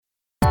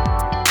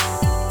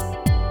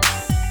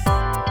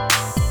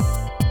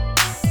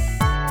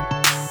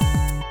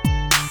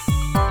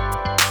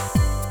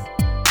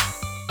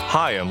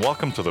Hi, and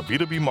welcome to the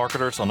B2B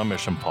Marketers on a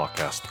Mission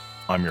podcast.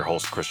 I'm your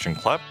host, Christian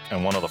Klepp,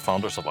 and one of the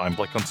founders of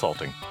Einblick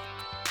Consulting.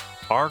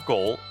 Our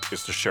goal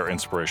is to share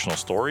inspirational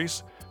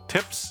stories,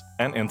 tips,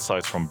 and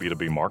insights from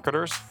B2B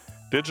marketers,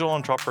 digital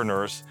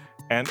entrepreneurs,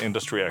 and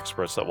industry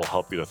experts that will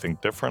help you to think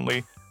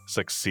differently,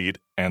 succeed,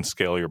 and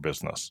scale your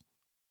business.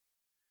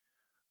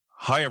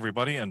 Hi,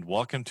 everybody, and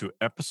welcome to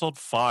episode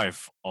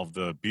 5 of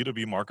the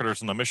B2B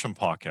Marketers on a Mission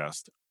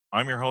podcast.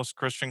 I'm your host,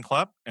 Christian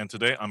Klepp, and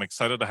today I'm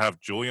excited to have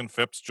Julian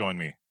Phipps join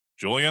me.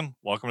 Julian,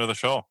 welcome to the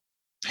show.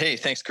 Hey,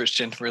 thanks,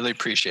 Christian. Really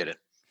appreciate it.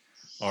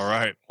 All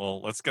right. Well,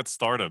 let's get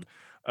started.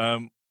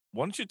 Why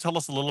don't you tell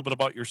us a little bit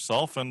about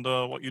yourself and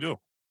what you do?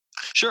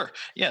 Sure.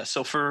 Yeah.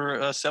 So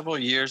for several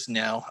years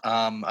now,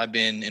 I've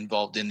been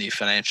involved in the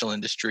financial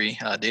industry,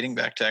 dating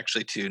back to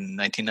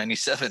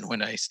 1997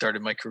 when I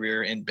started my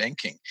career in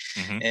banking.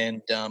 Mm-hmm.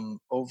 And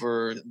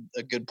over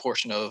a good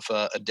portion of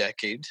a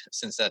decade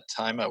since that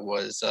time, I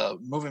was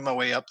moving my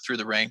way up through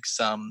the ranks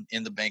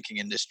in the banking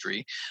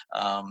industry.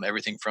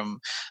 Everything from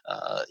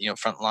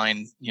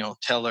frontline,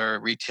 teller,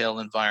 retail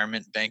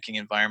environment, banking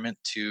environment,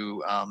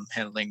 to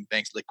handling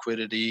banks'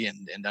 liquidity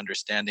and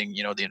understanding,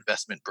 the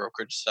investment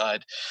brokerage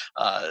side.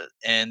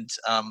 And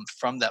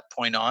from that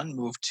point on,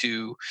 moved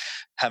to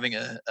having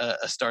a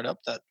startup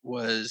that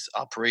was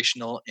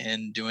operational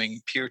in doing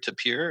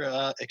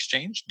peer-to-peer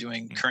exchange,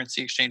 doing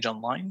currency exchange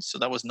online. So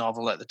that was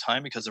novel at the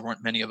time because there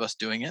weren't many of us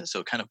doing it. So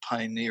it kind of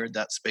pioneered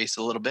that space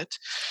a little bit.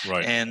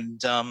 Right.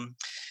 And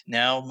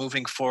now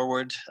moving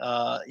forward,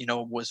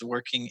 was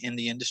working in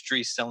the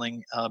industry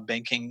selling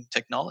banking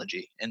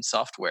technology and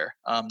software,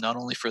 not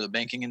only for the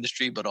banking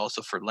industry, but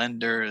also for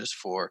lenders,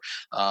 for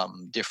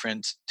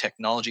different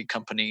technology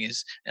companies,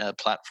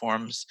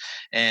 platforms,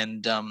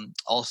 and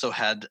also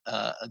had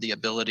the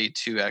ability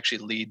to actually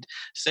lead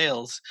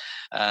sales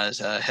as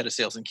head of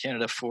sales in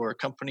Canada for a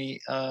company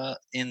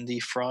in the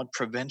fraud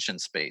prevention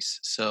space.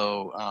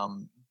 So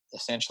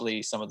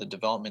essentially, some of the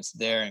developments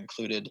there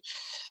included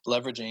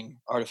leveraging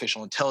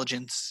artificial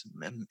intelligence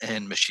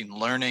and machine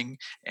learning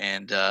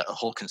and a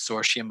whole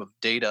consortium of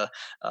data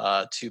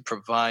to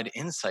provide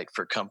insight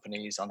for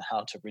companies on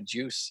how to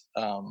reduce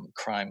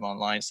crime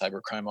online,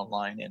 cybercrime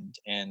online,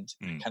 and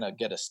kind of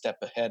get a step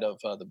ahead of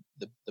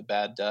the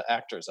bad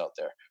actors out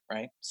there,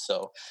 right?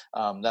 So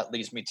that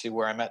leads me to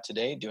where I'm at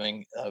today,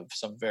 doing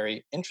some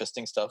very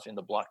interesting stuff in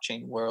the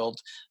blockchain world,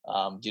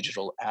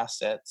 digital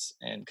assets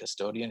and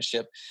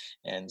custodianship.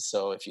 And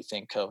so if you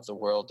think of the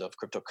world of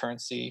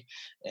cryptocurrency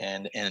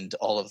and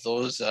all of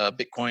those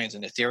Bitcoins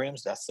and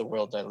Ethereums, that's the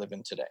world I live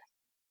in today.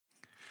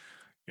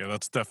 Yeah,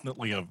 that's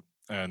definitely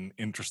an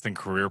interesting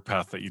career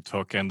path that you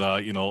took. And,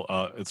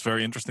 it's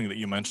very interesting that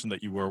you mentioned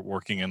that you were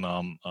working in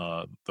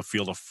the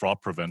field of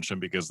fraud prevention,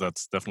 because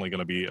that's definitely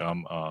going to be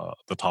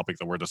the topic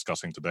that we're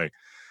discussing today.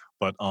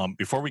 But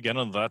before we get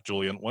into that,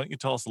 Julian, why don't you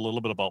tell us a little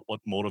bit about what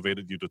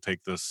motivated you to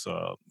take this,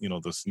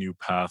 this new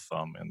path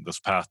and this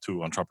path to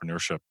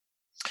entrepreneurship?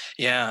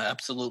 Yeah,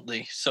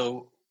 absolutely.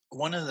 So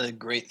one of the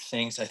great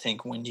things I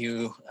think when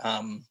you,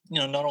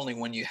 not only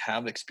when you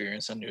have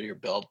experience under your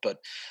belt, but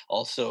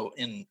also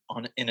in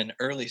an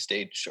early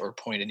stage or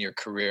point in your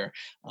career,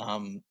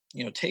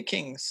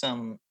 taking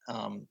some,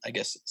 I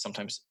guess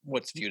sometimes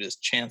what's viewed as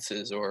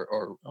chances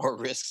or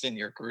risks in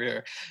your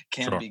career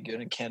can Sure. be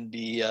good and can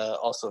be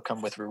also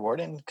come with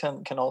reward and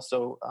can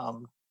also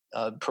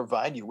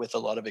provide you with a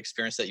lot of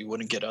experience that you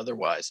wouldn't get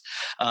otherwise.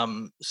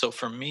 So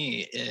for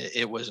me,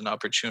 it was an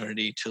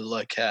opportunity to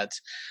look at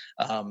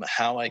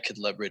how I could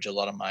leverage a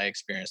lot of my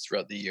experience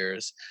throughout the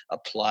years,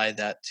 apply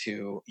that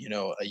to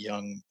a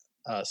young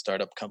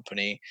startup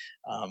company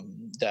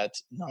that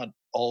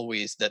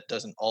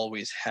doesn't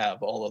always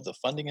have all of the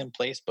funding in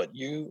place, but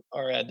you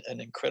are at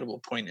an incredible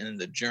point in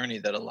the journey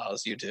that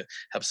allows you to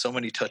have so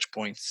many touch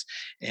points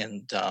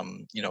and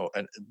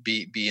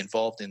be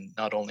involved in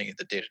not only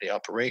the day-to-day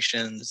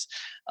operations.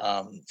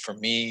 For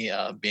me,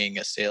 being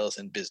a sales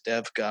and biz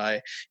dev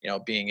guy,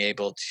 being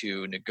able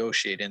to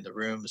negotiate in the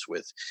rooms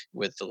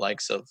with the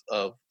likes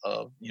of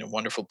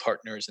wonderful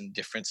partners and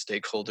different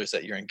stakeholders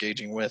that you're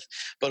engaging with,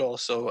 but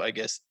also I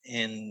guess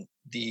in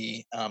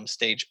the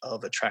stage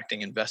of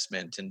attracting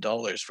investment in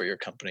dollars for your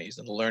companies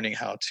and learning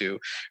how to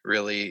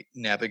really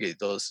navigate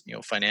those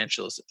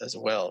financials as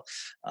well.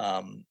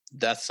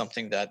 That's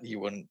something that you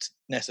wouldn't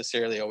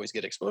necessarily always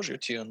get exposure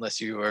to unless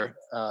you are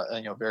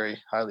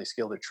very highly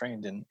skilled or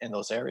trained in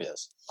those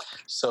areas.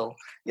 So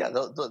yeah,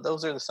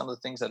 those are some of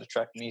the things that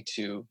attract me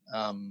to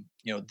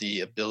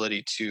the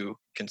ability to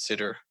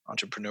consider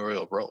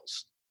entrepreneurial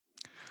roles.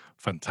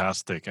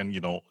 Fantastic. And,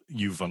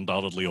 you've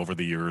undoubtedly over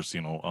the years,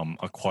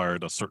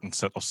 acquired a certain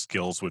set of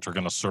skills which are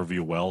going to serve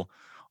you well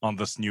on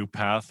this new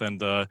path, and,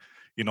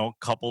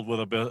 coupled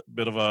with a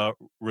bit of a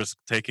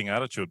risk-taking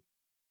attitude.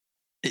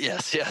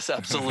 Yes,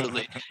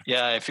 absolutely.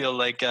 Yeah, I feel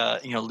like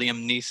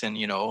Liam Neeson.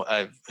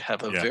 I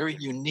have a Yeah. very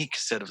unique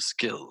set of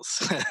skills.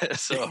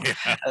 So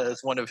Yeah.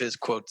 that's one of his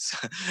quotes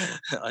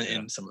Yeah.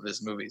 in some of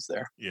his movies.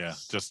 There. Yeah.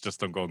 Just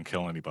don't go and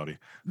kill anybody.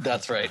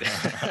 That's right.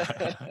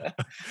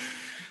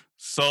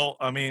 So,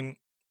 I mean,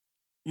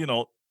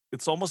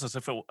 it's almost as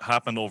if it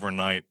happened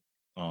overnight,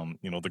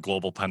 the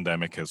global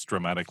pandemic has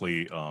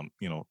dramatically,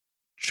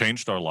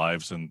 changed our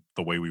lives and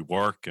the way we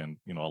work, and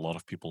a lot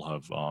of people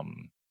have,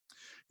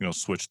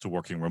 switched to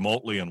working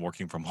remotely and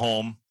working from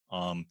home.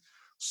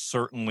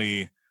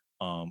 Certainly,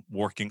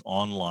 working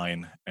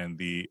online and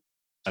the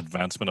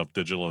advancement of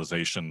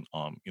digitalization,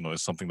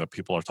 is something that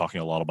people are talking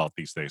a lot about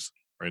these days,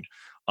 right?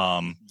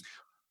 Um, Mhm.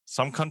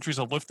 some countries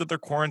have lifted their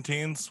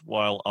quarantines,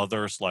 while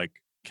others, like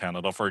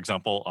Canada, for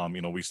example,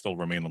 we still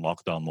remain in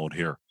lockdown mode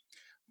here.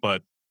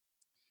 But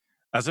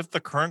as if the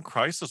current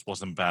crisis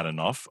wasn't bad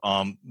enough,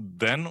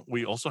 then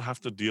we also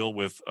have to deal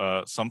with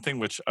something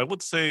which I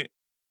would say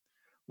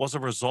was a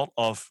result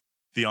of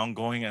the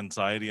ongoing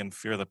anxiety and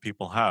fear that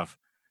people have.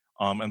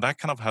 And that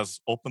kind of has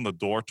opened the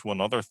door to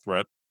another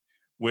threat,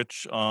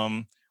 which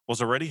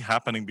was already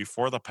happening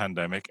before the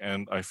pandemic,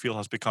 and I feel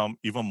has become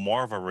even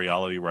more of a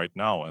reality right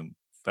now. And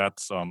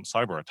that's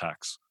cyber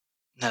attacks.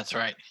 That's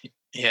right.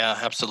 Yeah,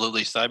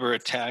 absolutely. Cyber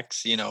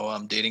attacks,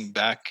 dating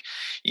back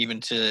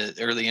even to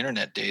early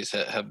internet days,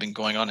 have been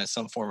going on in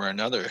some form or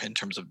another in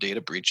terms of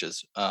data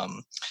breaches.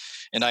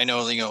 And I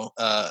know,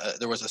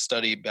 there was a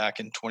study back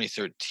in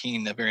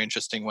 2013, a very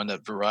interesting one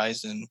that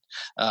Verizon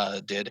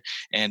did,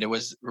 and it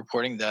was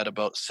reporting that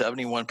about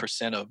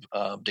 71%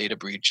 of data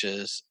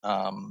breaches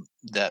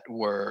that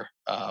were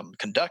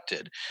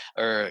conducted,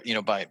 or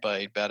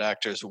by bad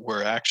actors,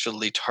 were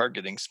actually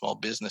targeting small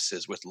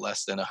businesses with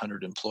less than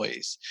 100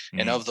 employees.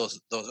 And Mm, of those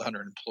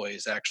 100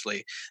 employees,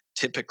 actually,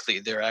 typically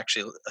they're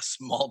actually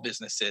small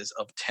businesses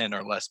of 10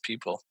 or less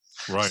people.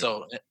 right.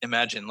 So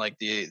imagine like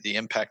the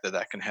impact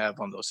that can have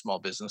on those small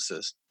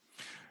businesses.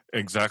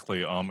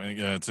 Exactly. And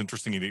yeah, it's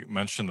interesting you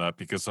mentioned that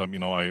because I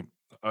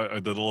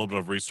did a little bit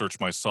of research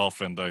myself,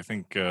 and I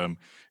think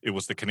it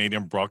was the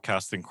Canadian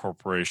Broadcasting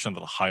Corporation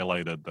that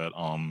highlighted that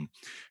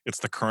it's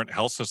the current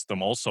health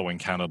system also in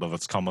Canada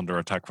that's come under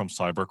attack from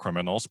cyber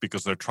criminals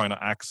because they're trying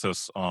to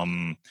access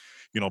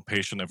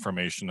patient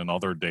information and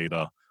other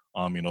data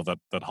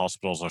that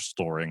hospitals are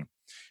storing.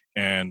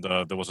 And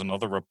there was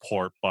another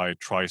report by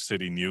Tri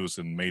City News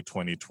in May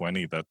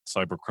 2020 that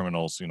cyber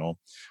criminals,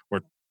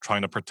 were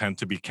trying to pretend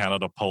to be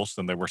Canada Post,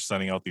 and they were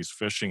sending out these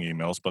phishing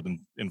emails. But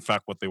in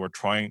fact, what they were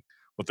trying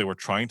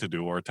to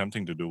do or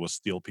attempting to do was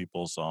steal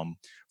people's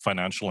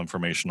financial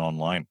information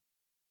online.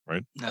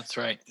 Right? That's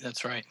right.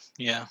 That's right.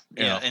 Yeah,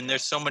 yeah. Yeah. And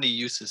there's so many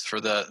uses for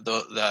the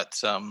that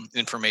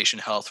information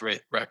health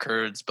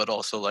records, but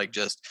also like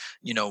just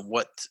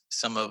what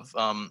some of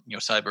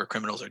cyber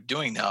criminals are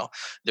doing now.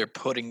 They're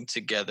putting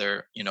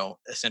together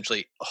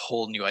essentially a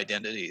whole new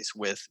identities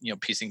with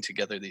piecing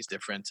together these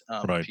different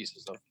Right.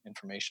 pieces of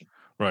information.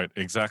 Right.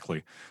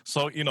 Exactly.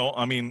 So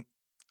I mean,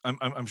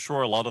 I'm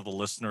sure a lot of the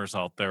listeners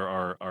out there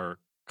are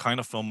kind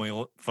of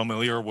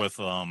familiar with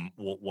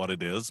what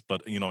it is,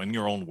 but in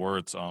your own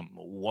words,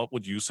 what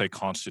would you say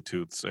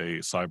constitutes a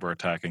cyber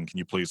attack, and can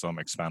you please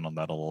expand on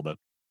that a little bit?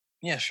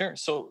 Yeah, sure.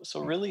 So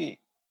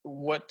really,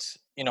 what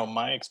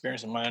my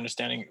experience and my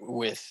understanding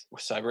with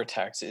cyber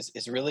attacks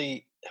is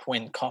really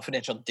when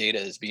confidential data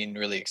is being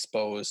really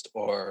exposed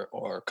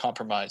or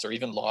compromised or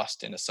even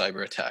lost in a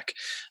cyber attack.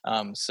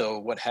 So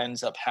what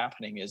ends up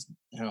happening is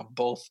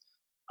both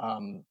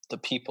the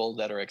people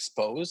that are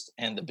exposed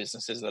and the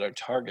businesses that are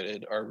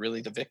targeted are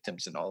really the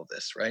victims in all of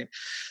this, right?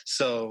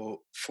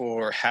 So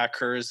for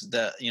hackers,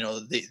 that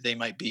they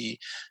might be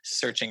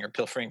searching or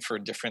pilfering for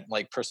different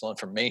like personal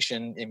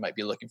information. They might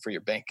be looking for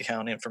your bank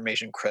account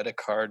information, credit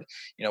card.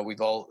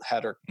 We've all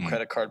had our Mm,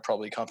 credit card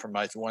probably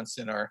compromised once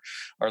in our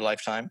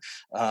lifetime.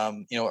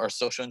 Our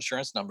social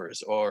insurance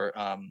numbers or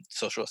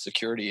social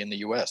security in the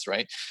U.S.,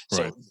 right?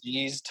 right. So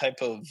these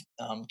type of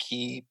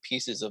key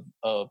pieces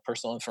of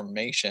personal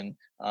information,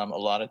 a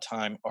lot of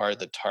time, are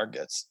the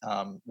targets.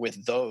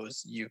 With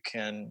those, you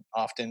can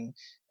often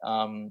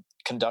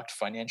conduct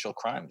financial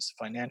crimes.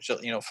 Financial,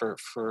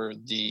 for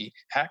the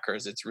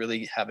hackers, it's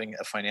really having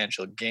a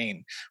financial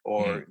gain,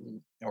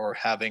 Mm, or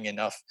having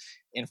enough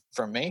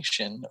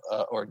information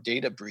or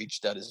data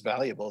breach that is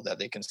valuable that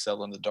they can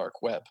sell on the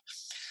dark web.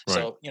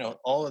 right. So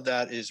all of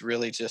that is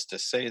really just to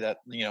say that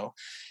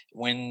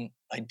when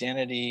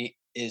identity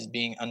is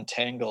being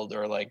untangled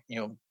or like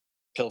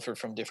pilfered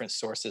from different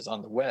sources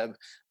on the web,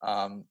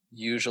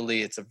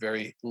 usually it's a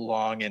very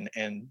long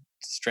and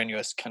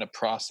strenuous kind of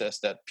process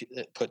that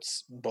it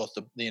puts both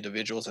the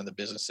individuals and the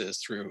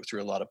businesses through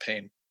a lot of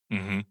pain.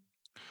 Hmm.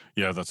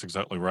 Yeah, that's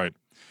exactly right.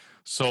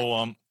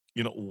 So,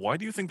 why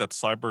do you think that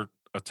cyber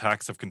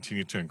attacks have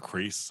continued to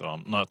increase,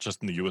 not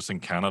just in the U.S.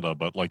 and Canada,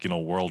 but like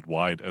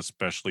worldwide,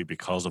 especially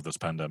because of this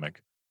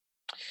pandemic?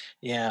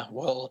 Yeah,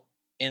 well,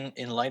 in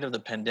light of the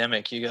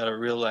pandemic, you got to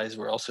realize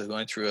we're also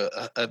going through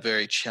a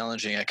very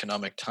challenging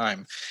economic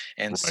time,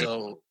 and Right.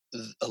 so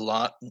a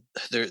lot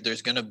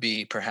there's going to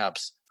be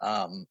perhaps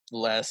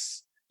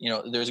less.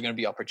 There's going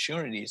to be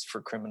opportunities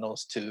for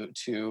criminals to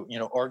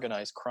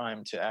organize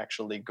crime, to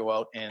actually go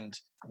out and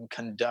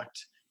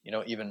conduct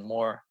even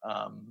more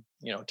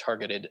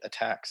targeted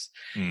attacks.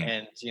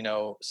 Mm,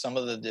 And some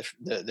of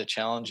the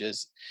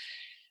challenges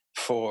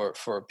for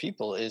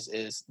people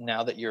is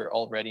now that you're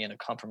already in a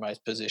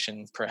compromised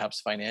position,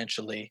 perhaps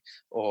financially,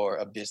 or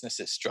a business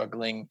is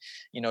struggling,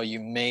 you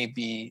may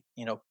be,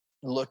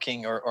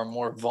 looking or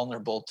more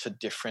vulnerable to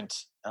different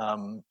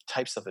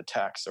types of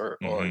attacks, or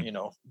Hmm.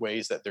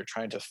 ways that they're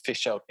trying to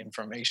fish out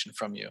information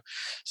from you.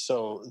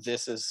 So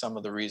this is some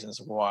of the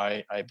reasons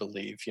why I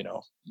believe,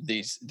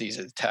 these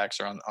attacks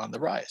are on the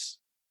rise.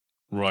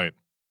 Right,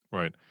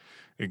 right.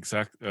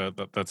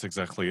 That's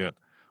exactly it.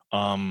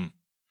 Um,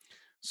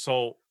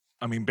 so,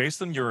 I mean,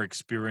 based on your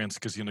experience,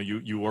 because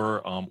you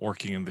were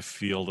working in the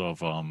field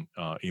of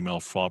email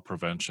fraud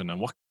prevention, and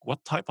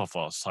what type of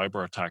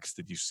cyber attacks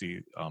did you see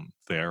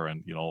there,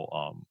 and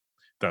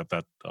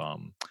that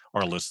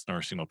our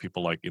listeners,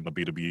 people like in the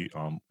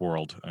B2B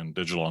world and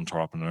digital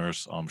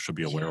entrepreneurs should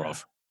be aware Yeah.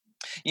 of.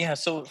 Yeah,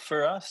 so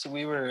for us,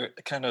 we were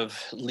kind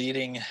of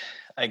leading,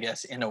 I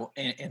guess, in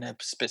a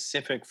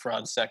specific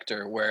fraud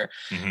sector where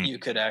Hmm. you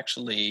could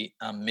actually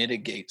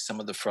mitigate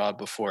some of the fraud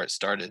before it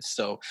started.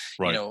 So,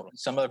 Right.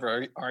 some of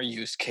our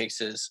use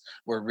cases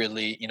were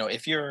really,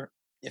 if you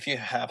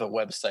have a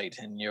website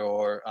and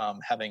you're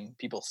having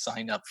people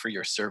sign up for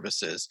your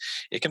services,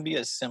 it can be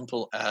as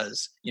simple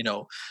as,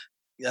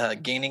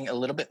 gaining a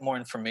little bit more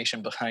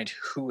information behind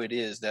who it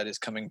is that is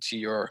coming to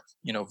your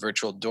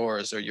virtual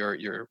doors or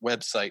your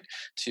website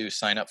to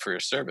sign up for your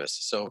service.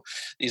 So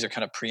these are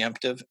kind of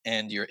preemptive,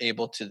 and you're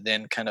able to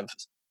then kind of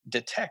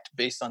detect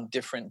based on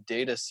different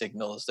data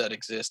signals that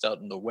exist out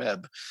in the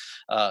web,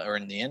 or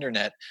in the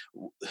internet,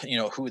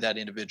 who that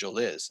individual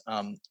is.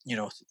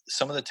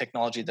 Some of the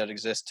technology that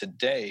exists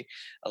today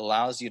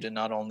allows you to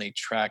not only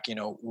track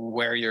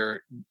where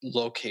you're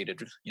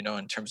located,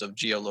 in terms of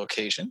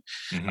geolocation.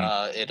 Hmm.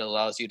 It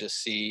allows you to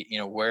see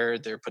where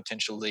they're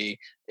potentially,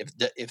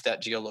 if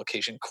that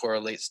geolocation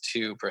correlates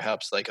to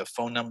perhaps like a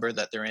phone number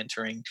that they're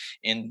entering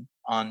in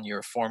on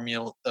your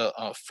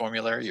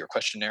formulary, your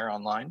questionnaire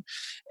online.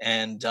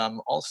 And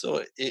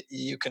also,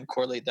 you can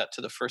correlate that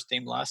to the first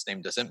name last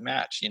name. Does it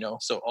match?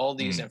 So all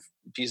these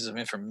pieces of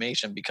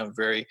information become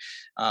very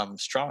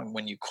strong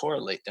when you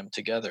correlate them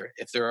together.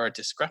 If there are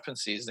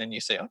discrepancies, then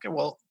you say, okay,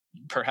 well,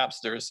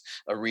 perhaps there's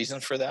a reason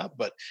for that,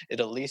 but it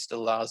at least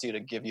allows you to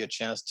give you a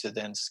chance to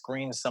then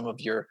screen some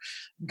of your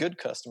good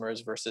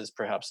customers versus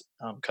perhaps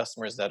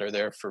customers that are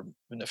there for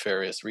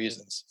nefarious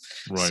reasons.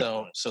 Right.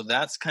 So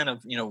that's kind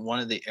of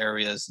one of the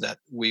areas that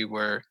we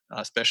were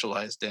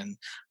specialized in,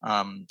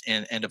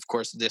 and of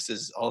course this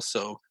is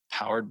also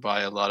powered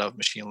by a lot of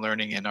machine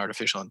learning and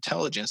artificial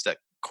intelligence that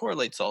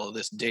correlates all of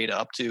this data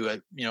up to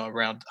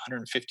around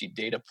 150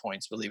 data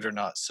points, believe it or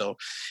not. So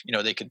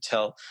they could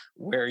tell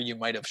where you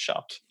might have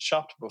shopped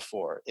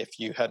before, if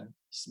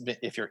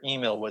your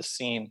email was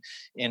seen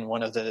in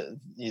one of the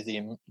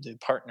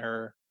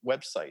partner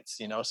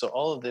websites. So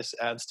all of this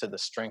adds to the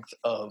strength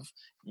of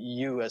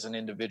you as an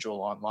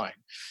individual online.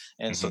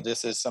 And so Hmm.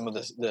 this is some of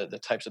the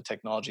types of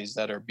technologies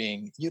that are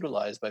being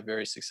utilized by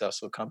very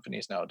successful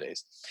companies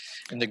nowadays.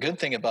 And the good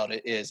thing about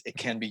it is it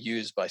can be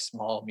used by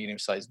small,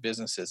 medium-sized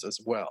businesses as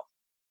well.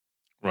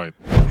 Right.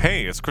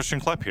 Hey, it's Christian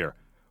Klepp here.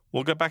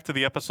 We'll get back to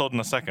the episode in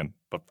a second,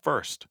 but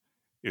first,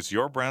 is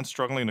your brand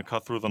struggling to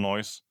cut through the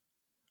noise?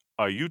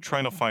 Are you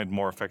trying to find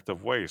more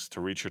effective ways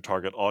to reach your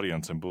target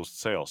audience and boost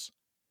sales?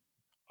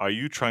 Are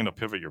you trying to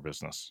pivot your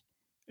business?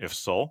 If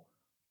so,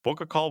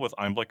 book a call with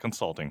Einblick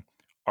Consulting.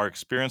 Our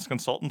experienced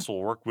consultants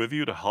will work with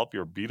you to help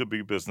your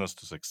B2B business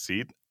to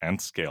succeed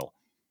and scale.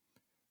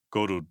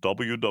 Go to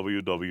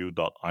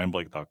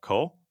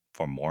www.einblick.co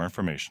for more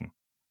information.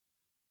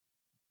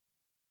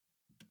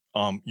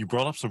 You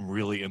brought up some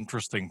really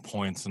interesting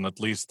points, and at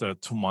least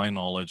to my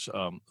knowledge,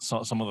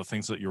 some of the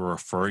things that you're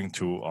referring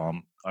to,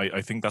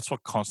 I think that's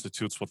what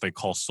constitutes what they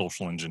call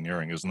social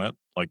engineering, isn't it?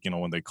 Like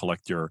when they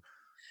collect your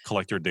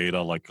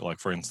data, like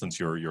for instance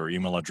your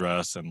email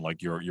address and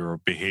like your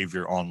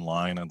behavior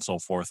online and so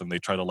forth, and they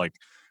try to like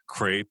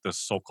create this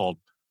so-called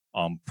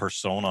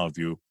persona of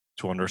you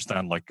to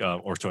understand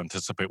or to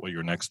anticipate what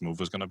your next move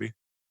is going to be.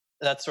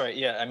 That's right.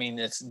 Yeah, I mean,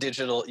 it's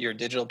digital, your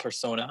digital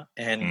persona,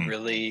 and Mm,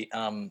 really,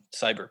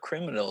 cyber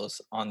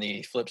criminals on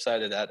the flip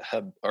side of that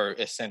are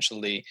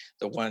essentially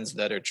the ones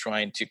that are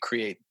trying to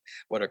create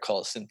what are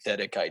called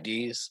synthetic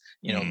IDs.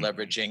 mm,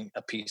 Leveraging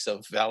a piece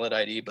of valid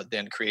ID, but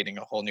then creating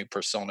a whole new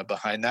persona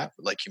behind that,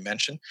 like you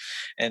mentioned.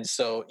 And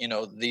so,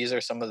 these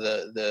are some of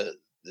the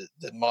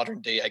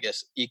modern day, I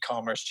guess,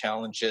 e-commerce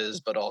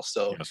challenges, but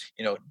also, yes.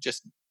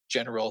 just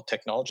general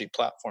technology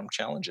platform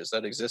challenges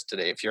that exist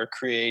today. If you're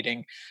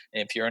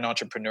an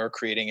entrepreneur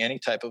creating any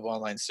type of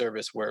online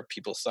service where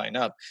people sign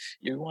up,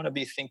 you want to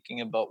be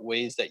thinking about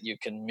ways that you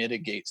can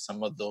mitigate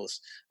some of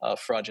those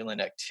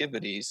fraudulent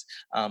activities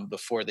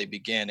before they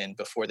begin and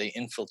before they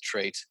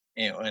infiltrate,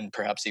 and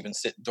perhaps even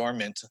sit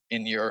dormant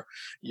in your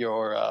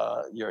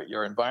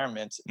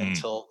environment Mm,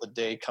 until the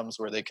day comes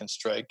where they can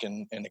strike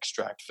and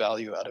extract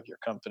value out of your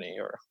company,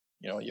 or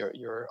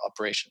your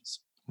operations.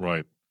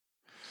 right.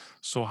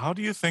 So how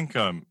do you think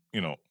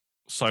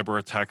cyber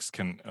attacks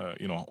can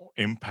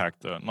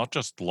impact not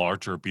just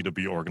larger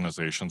B2B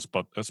organizations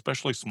but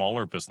especially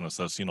smaller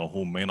businesses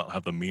who may not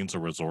have the means or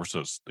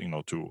resources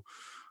to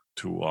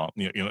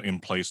in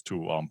place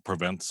to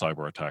prevent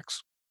cyber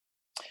attacks?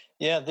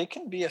 Yeah, they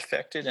can be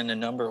affected in a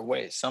number of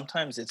ways.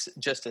 Sometimes it's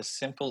just as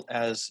simple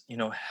as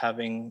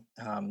having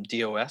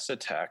DOS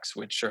attacks,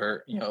 which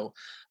are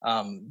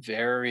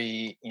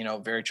very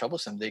very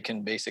troublesome. They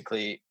can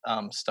basically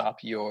stop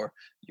your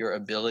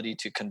ability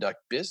to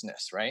conduct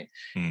business, right?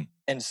 Mm,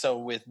 And so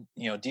with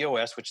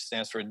DOS, which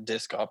stands for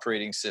Disk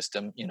Operating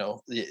System,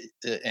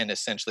 and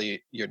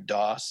essentially your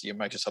DOS, your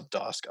Microsoft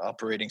DOS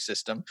operating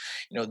system,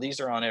 these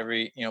are on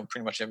every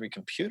pretty much every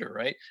computer,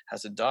 right?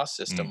 Has a DOS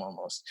system mm,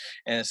 almost.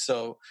 And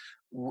so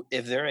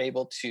if they're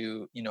able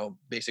to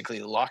basically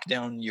lock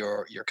down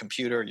your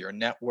computer, your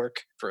network,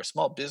 for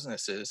small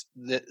businesses,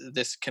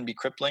 this can be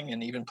crippling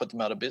and even put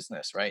them out of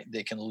business, right?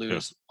 They can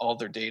lose yes. all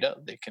their data.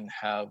 They can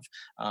have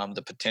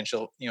the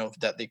potential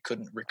that they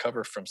couldn't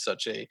recover from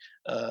such an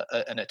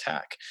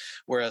attack.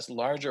 Whereas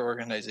larger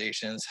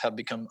organizations have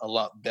become a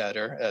lot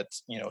better at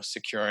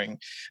securing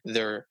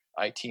their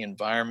IT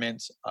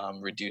environment,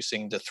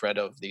 reducing the threat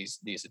of these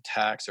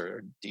attacks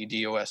or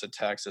DDoS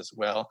attacks as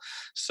well.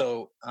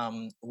 So,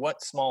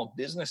 what small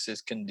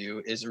businesses can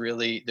do is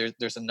really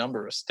there's a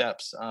number of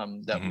steps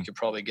that we Hmm. could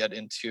probably get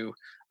into,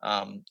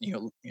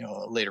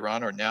 later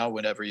on or now,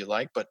 whenever you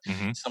like. But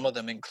Hmm. some of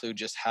them include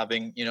just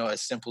having,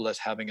 as simple as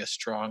having a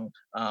strong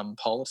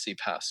policy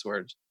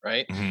password,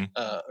 right? Hmm.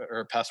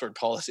 Or password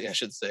policy, I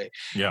should say,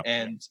 Yeah.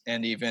 and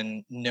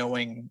even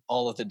knowing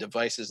all of the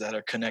devices that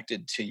are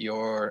connected to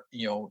your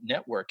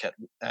network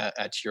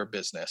at your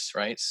business,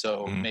 right?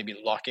 So Hmm. maybe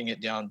locking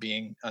it down,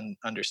 being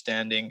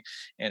understanding,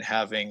 and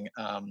having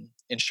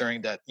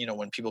ensuring that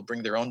when people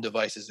bring their own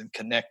devices and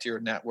connect to your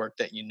network,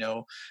 that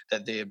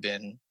that they have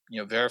been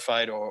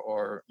verified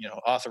or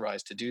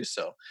authorized to do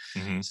so.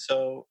 Hmm.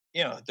 So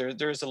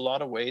there's a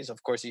lot of ways.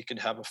 Of course, you could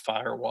have a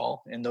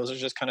firewall, and those are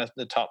just kind of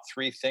the top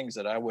three things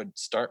that I would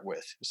start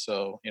with.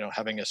 So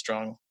having a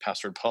strong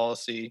password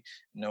policy,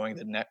 knowing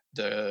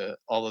the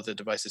all of the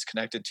devices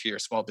connected to your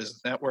small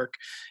business network,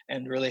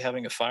 and really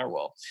having a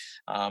firewall,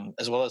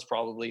 as well as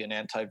probably an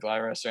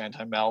antivirus or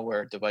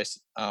anti-malware device,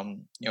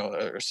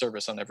 or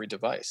service on every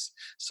device.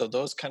 So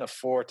those kind of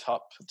four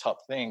top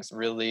things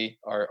really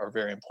are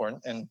very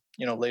important. And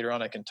later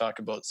on, I can talk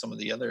about some of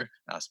the other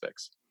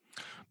aspects.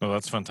 No,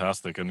 that's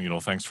fantastic, and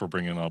thanks for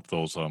bringing up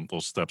those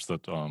steps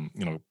that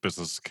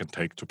business can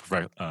take to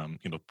prevent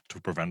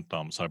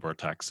cyber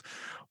attacks.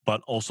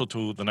 But also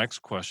to the next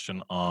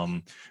question,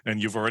 and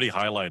you've already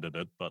highlighted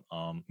it, but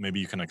maybe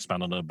you can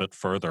expand on it a bit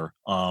further.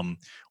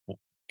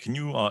 Can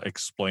you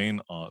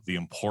explain the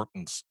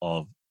importance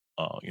of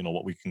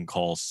what we can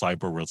call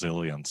cyber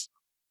resilience?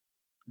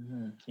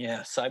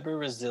 Yeah, cyber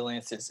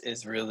resilience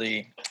is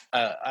really,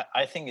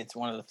 I think it's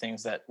one of the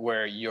things that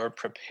where you're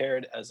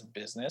prepared as a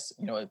business,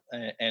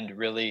 and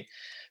really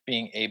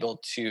being able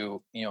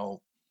to,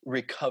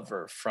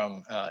 recover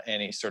from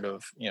any sort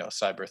of,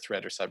 cyber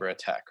threat or cyber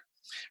attack,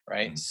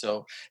 right? Mm,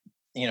 So,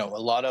 a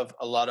lot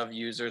of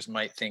users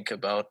might think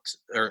about,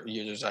 or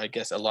users, I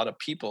guess, a lot of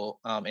people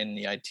in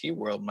the IT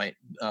world might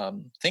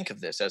think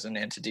of this as an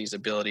entity's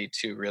ability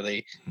to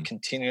really mm,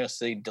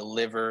 continuously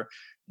deliver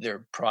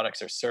their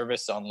products or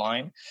service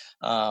online,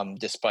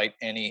 despite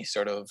any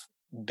sort of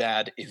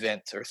bad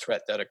event or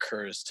threat that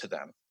occurs to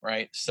them,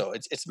 right? So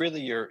it's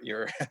really your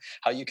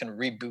how you can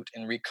reboot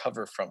and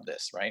recover from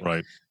this, right?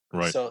 right,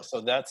 right.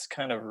 So that's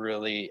kind of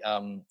really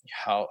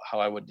how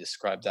I would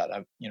describe that.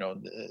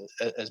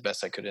 As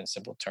best I could in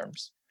simple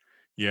terms.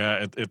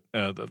 Yeah,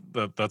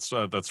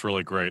 that's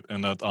really great,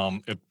 and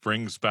that it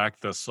brings back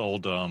this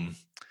old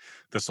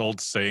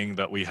saying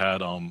that we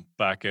had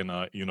back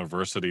in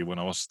university when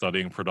I was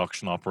studying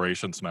production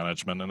operations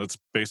management, and it's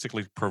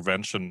basically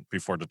prevention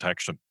before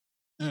detection,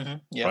 Yeah,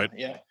 right?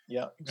 yeah,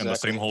 yeah, And the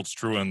same exactly. holds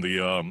true in the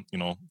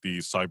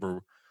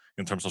cyber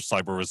in terms of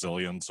cyber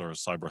resilience or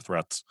cyber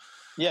threats.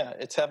 Yeah,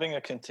 it's having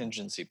a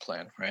contingency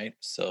plan, right?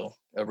 So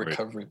a Right.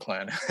 recovery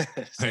plan,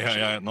 Yeah, essentially.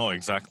 yeah, no,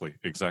 exactly,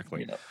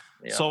 exactly. Yeah,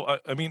 yeah, So,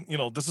 I mean,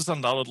 this is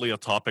undoubtedly a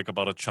topic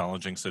about a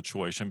challenging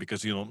situation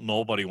because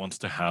nobody wants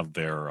to have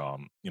their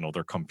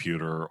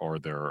computer or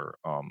their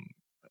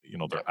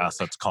network.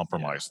 assets Yeah.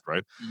 compromised,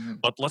 right?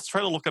 Mhm. But let's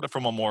try to look at it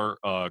from a more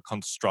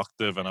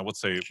constructive and I would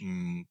say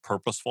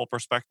purposeful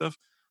perspective.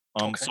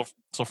 Okay.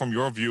 So from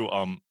your view,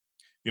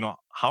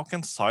 how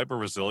can cyber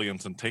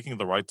resilience and taking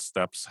the right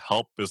steps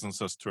help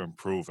businesses to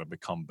improve and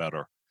become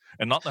better?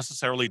 And not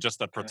necessarily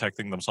just at Okay.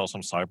 protecting themselves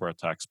from cyber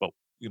attacks, but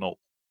you know,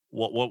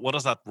 what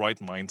does that right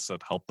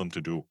mindset help them to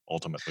do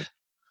ultimately?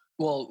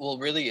 Well,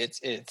 really, it's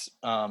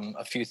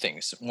a few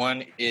things.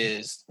 One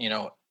is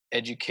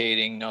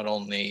educating not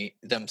only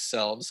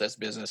themselves as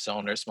business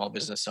owners, small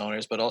business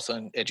owners, but also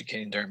in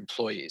educating their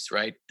employees.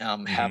 Right,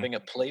 Mm-hmm. having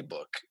a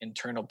playbook,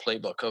 internal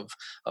playbook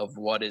of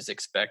what is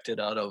expected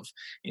out of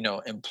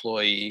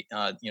employee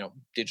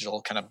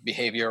digital kind of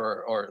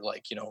behavior, or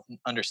like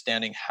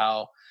understanding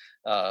how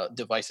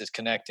devices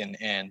connect,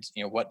 and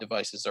what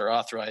devices are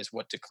authorized,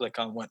 what to click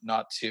on, what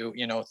not to,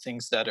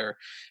 things that are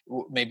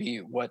maybe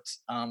what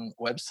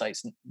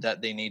websites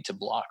that they need to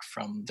block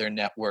from their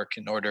network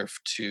in order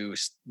to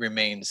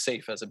remain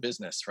safe as a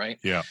business, right?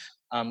 Yeah.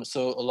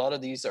 So a lot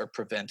of these are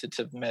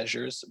preventative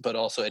measures, but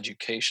also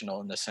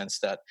educational in the sense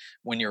that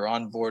when you're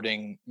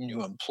onboarding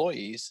new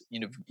employees,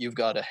 you've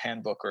got a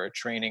handbook or a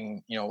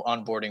training,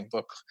 onboarding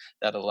book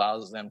that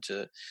allows them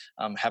to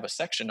have a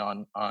section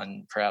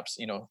on perhaps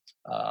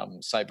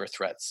cyber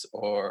threats,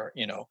 or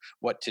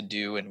what to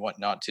do and what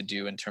not to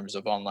do in terms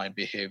of online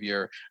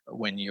behavior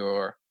when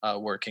you're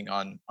working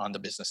on the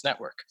business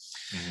network.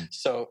 Hmm.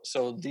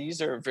 So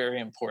these are very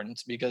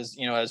important because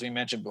as we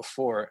mentioned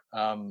before,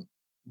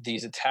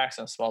 these attacks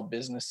on small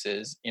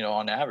businesses,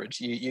 on average,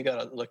 you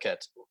got to look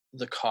at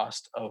the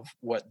cost of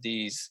what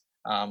these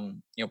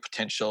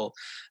potential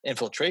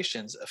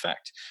infiltrations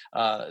affect.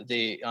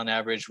 They on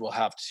average will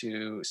have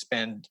to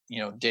spend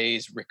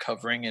days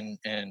recovering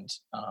and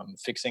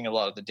fixing a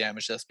lot of the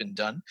damage that's been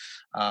done.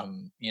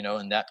 And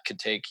that could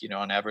take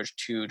on average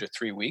 2 to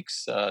 3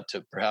 weeks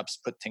to perhaps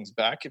put things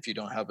back if you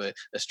don't have a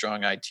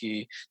strong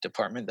IT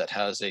department that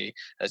has a,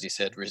 as you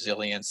said,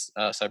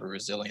 cyber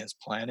resilience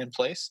plan in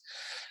place.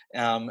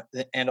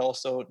 And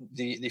also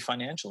the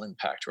financial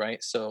impact,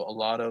 right? So a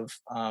lot of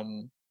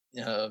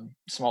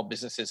small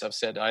businesses have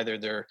said either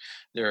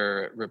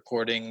they're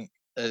reporting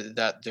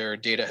that their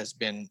data has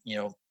been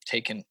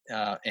taken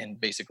and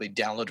basically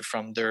downloaded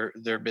from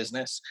their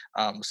business.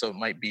 So it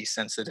might be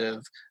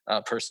sensitive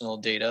personal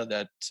data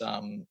that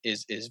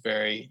is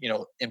very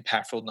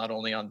impactful not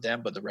only on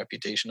them but the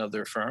reputation of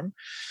their firm.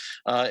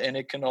 And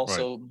it can Right.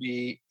 also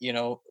be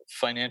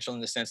financial in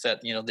the sense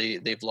that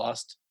they've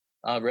lost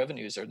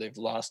revenues, or they've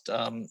lost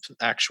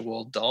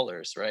actual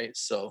dollars, right?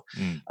 So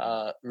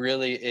Mm.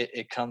 really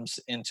it comes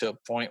into a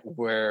point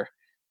where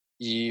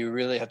you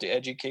really have to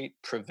educate,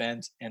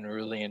 prevent, and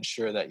really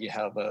ensure that you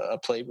have a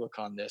playbook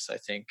on this. I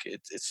think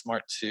it's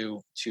smart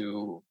to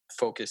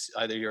focus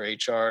either your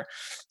HR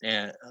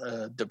and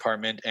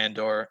department, and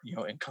or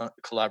in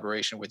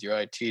collaboration with your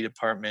IT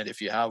department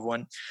if you have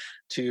one,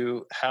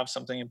 to have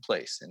something in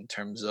place in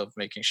terms of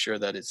making sure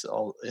that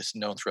it's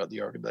known throughout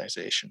the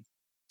organization.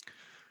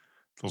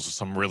 Those are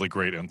some really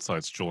great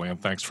insights, Julian.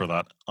 Thanks for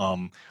that.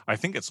 I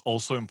think it's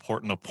also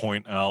important to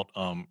point out,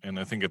 and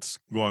I think it's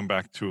going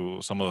back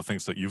to some of the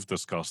things that you've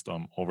discussed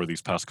over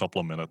these past couple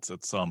of minutes.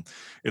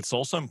 It's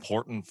also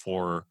important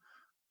for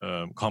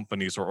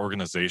companies or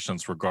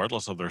organizations,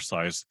 regardless of their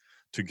size,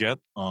 to get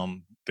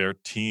their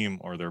team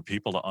or their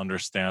people to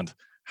understand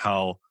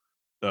how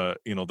the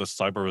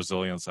cyber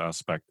resilience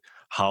aspect,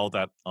 how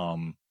that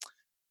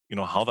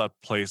how that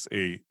plays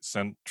a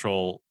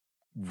central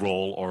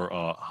role, or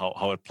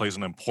how it plays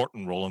an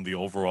important role in the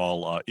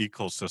overall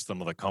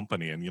ecosystem of the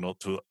company, and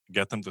to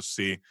get them to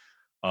see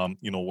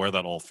where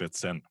that all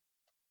fits in,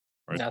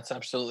 right? That's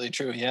absolutely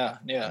true. Yeah,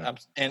 yeah,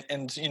 Yeah.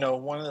 and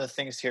one of the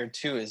things here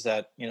too is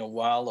that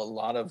while a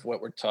lot of what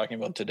we're talking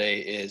about today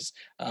is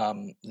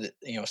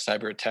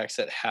cyber attacks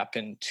that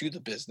happen to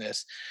the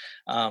business,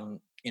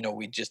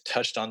 we just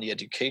touched on the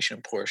education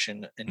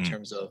portion in Mm.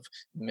 terms of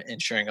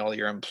ensuring all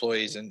your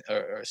employees and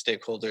or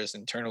stakeholders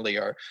internally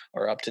are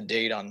up to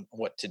date on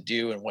what to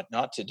do and what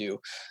not to do.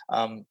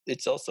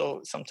 It's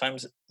also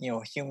sometimes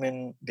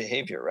human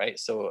behavior, right?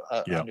 So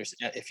Yeah.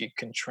 understand, if you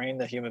can train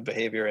the human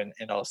behavior,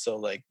 and also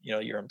like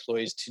your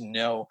employees to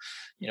know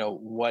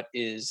what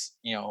is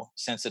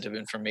sensitive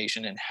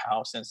information and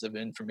how sensitive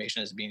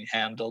information is being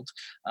handled.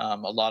 A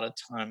lot of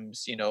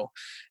times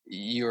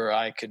you or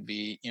I could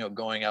be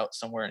going out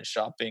somewhere and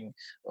shopping,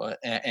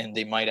 and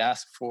they might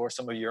ask for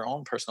some of your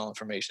own personal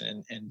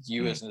information, and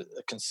you Mm. as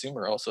a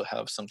consumer also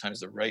have sometimes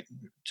the right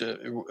to,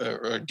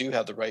 or do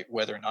have the right,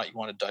 whether or not you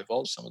want to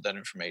divulge some of that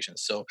information.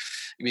 So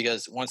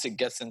because once it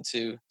gets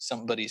into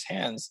somebody's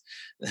hands,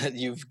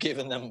 you've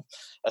given them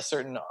a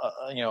certain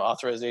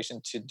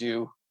authorization to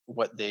do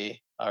what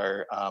they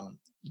are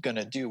going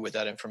to do with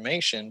that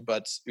information,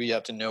 but you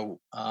have to know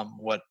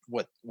what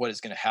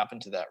is going to happen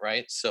to that,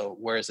 right? So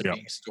where is it Yeah.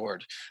 being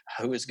stored?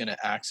 Who is going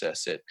to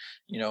access it?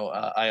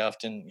 I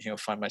often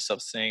find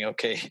myself saying,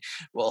 okay,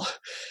 well,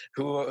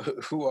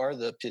 who are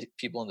the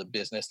people in the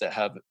business that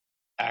have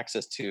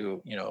access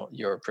to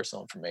your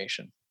personal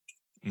information?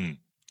 Mm.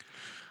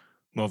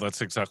 No,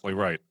 that's exactly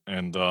right,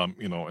 and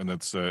and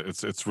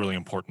it's really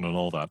important to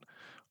know that.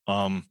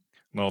 Um,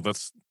 no,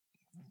 this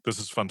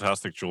is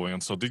fantastic,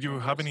 Julian. So, did you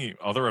Of have course. any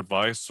other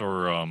advice,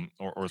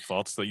 or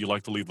thoughts that you'd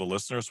like to leave the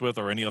listeners with,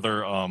 or any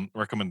other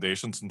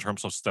recommendations in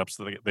terms of steps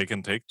that they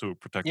can take to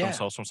protect Yeah.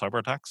 themselves from cyber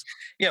attacks?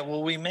 Yeah,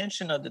 well, we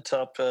mentioned at the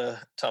top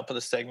of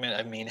the segment.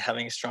 I mean,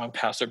 having a strong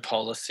password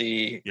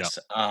policy, Yeah.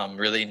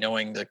 really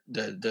knowing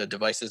the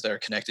devices that are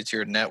connected to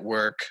your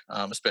network,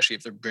 especially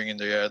if they're bringing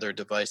their other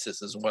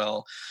devices as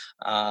well.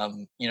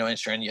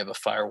 Ensuring you have a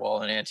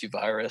firewall and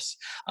antivirus.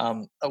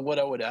 What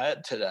I would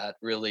add to that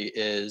really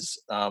is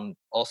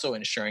also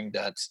ensuring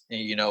that,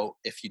 you know,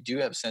 if you do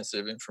have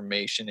sensitive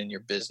information in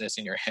your business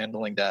and you're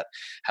handling that,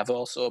 have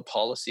also a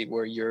policy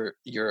where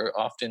you're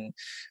often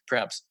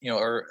perhaps, you know,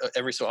 or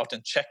every so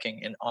often checking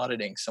and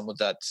auditing some of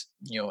that,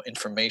 you know,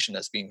 information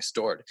that's being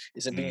stored.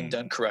 Is it being Mm.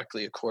 done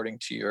correctly according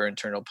to your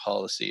internal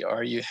policy?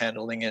 Are you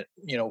handling it,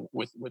 you know,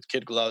 with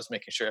kid gloves,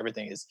 making sure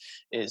everything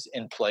is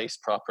in place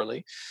properly?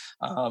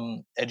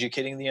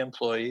 Educating the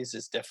employees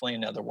is definitely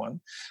another one.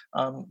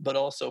 But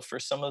also for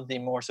some of the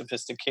more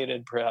sophisticated,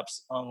 perhaps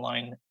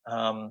online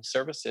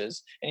services,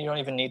 and you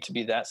don't even need to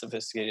be that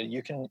sophisticated,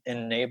 you can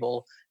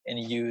enable and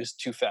use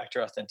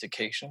two-factor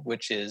authentication,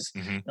 which is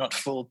Hmm. not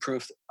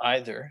foolproof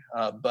either,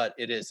 but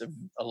it is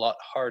a lot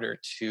harder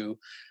to,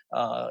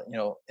 you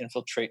know,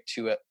 infiltrate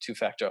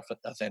two-factor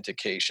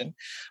authentication,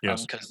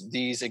 Yes. because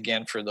these,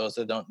 again, for those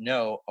that don't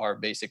know, are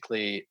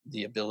basically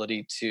the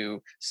ability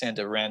to send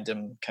a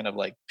random kind of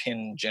like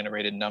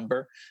pin-generated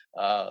number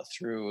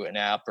through an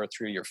app or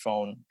through your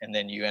phone, and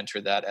then you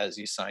enter that as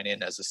you sign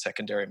in as a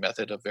secondary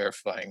method of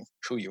verifying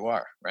who you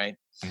are, right?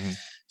 Hmm.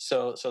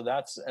 So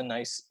that's a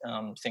nice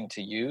thing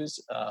to use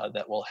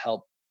that will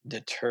help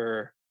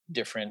deter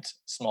different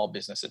small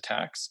business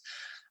attacks.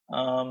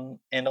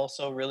 And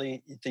also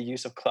really the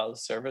use of cloud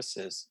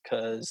services,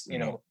 because, you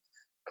Hmm. know,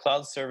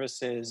 cloud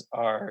services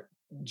are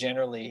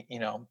generally, you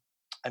know,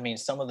 I mean,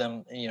 some of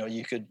them, you know,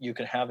 you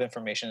could have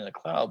information in the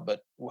cloud,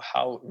 but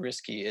how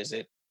risky is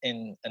it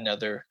in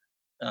another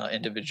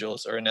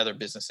individual's or another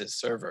business's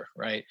server,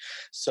 right?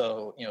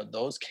 So, you know,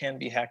 those can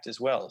be hacked as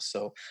well.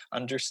 So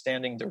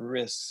understanding the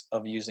risks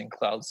of using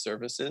cloud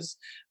services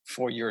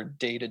for your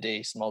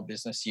day-to-day small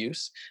business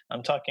use.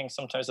 I'm talking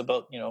sometimes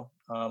about, you know,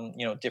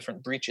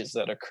 different breaches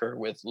that occur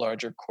with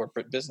larger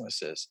corporate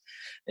businesses.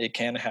 It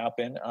can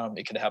happen.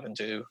 It could happen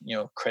to, you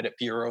know, credit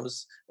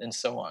bureaus and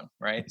so on,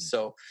 right?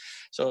 Hmm.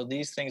 So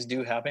these things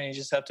do happen. You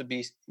just have to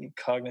be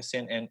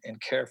cognizant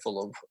and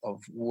careful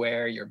of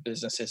where your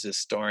business is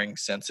storing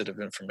sensitive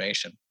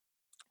information.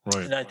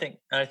 Right. And I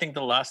think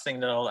the last thing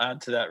that I'll add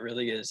to that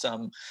really is,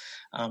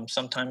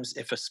 sometimes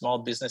if a small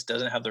business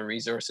doesn't have the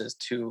resources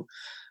to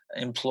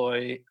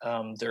employ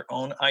their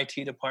own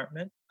IT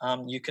department,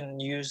 you can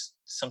use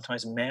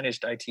sometimes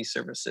managed IT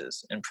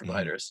services and Hmm.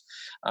 providers.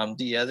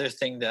 The other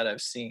thing that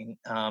I've seen,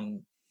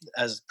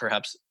 as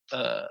perhaps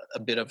a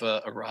bit of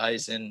a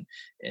rise in,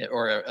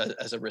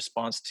 as a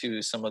response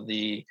to some of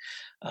the,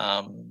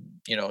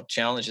 you know,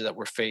 challenges that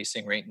we're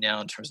facing right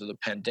now in terms of the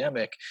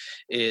pandemic,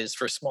 is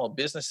for small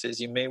businesses,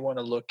 you may want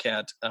to look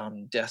at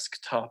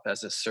desktop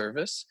as a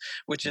service,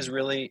 which is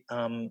really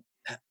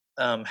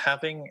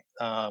having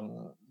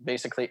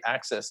basically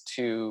access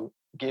to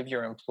give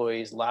your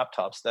employees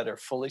laptops that are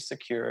fully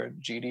secure,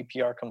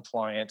 GDPR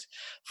compliant,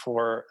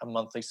 for a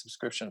monthly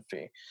subscription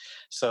fee.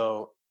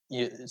 So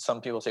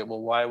some people say,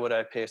 well, why would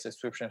I pay a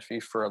subscription fee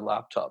for a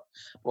laptop?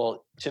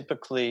 Well,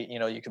 typically, you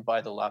know, you could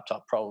buy the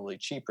laptop probably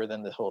cheaper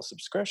than the whole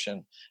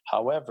subscription.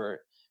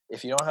 However,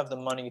 if you don't have the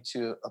money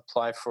to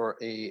apply for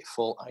a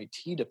full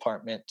IT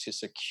department to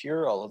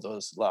secure all of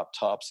those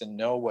laptops and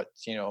know what,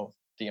 you know,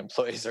 the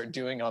employees are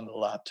doing on the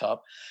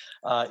laptop,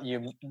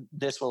 you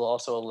this will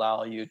also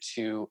allow you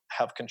to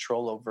have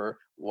control over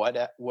what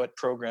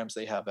programs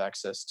they have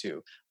access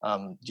to.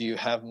 Do you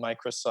have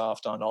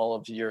Microsoft on all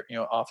of your, you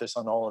know, Office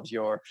on all of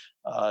your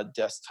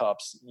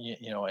desktops,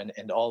 you know,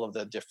 and all of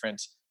the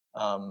different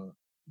apps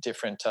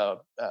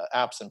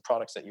and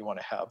products that you want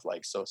to have,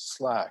 like, so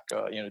Slack,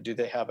 you know, do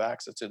they have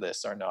access to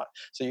this or not?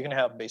 So you can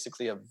have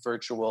basically a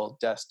virtual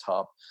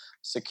desktop,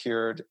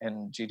 secured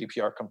and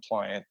GDPR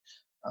compliant,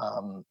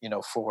 you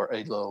know, for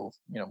a low,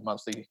 you know,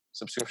 monthly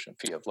subscription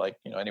fee of, like,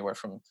 you know, anywhere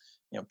from,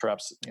 you know,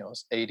 perhaps, you know,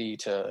 80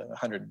 to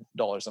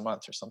 $100 a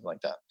month or something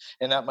like that.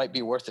 And that might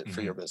be worth it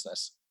for Hmm. your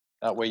business.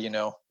 That way, you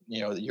know,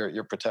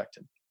 you're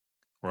protected.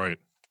 Right.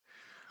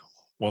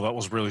 Well, that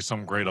was really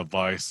some great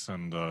advice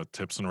and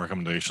tips and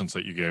recommendations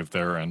that you gave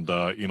there. And,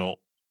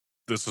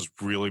 this has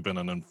really been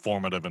an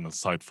informative and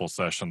insightful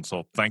session.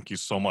 So thank you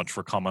so much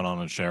for coming on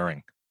and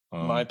sharing.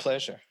 My Um,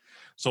 pleasure.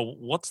 so,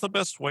 what's the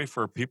best way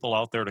for people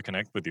out there to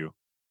connect with you?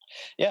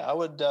 Yeah, I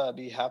would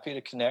be happy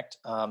to connect,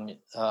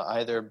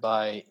 either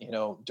by, you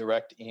know,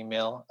 direct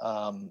email.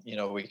 You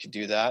know, we could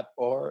do that,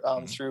 or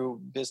Mhm. through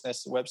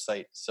business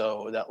website.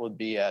 So that would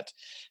be at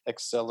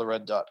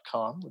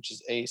accelera.com, which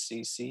is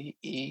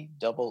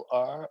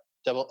ACCERRLLERRA.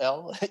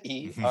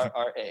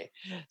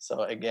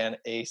 So again,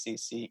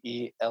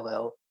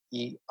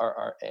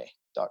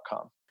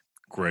 ACCELLERRA.com.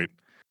 Great.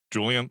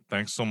 Julian,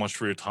 thanks so much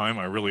for your time.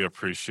 I really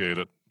appreciate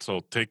it. So,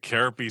 take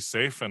care, be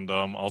safe, and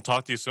I'll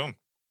talk to you soon.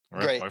 All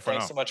right. Great. Bye for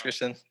Thanks now. so much,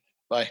 Christian.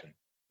 Bye.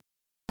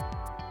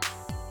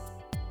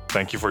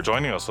 Thank you for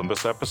joining us on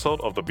this episode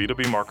of the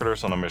B2B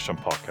Marketers on a Mission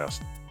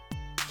podcast.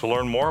 To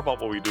learn more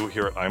about what we do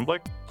here at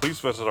Einblick,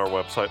 please visit our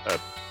website at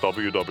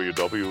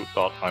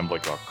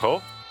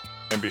www.einblick.co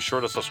and be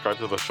sure to subscribe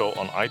to the show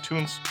on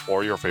iTunes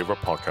or your favorite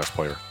podcast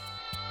player.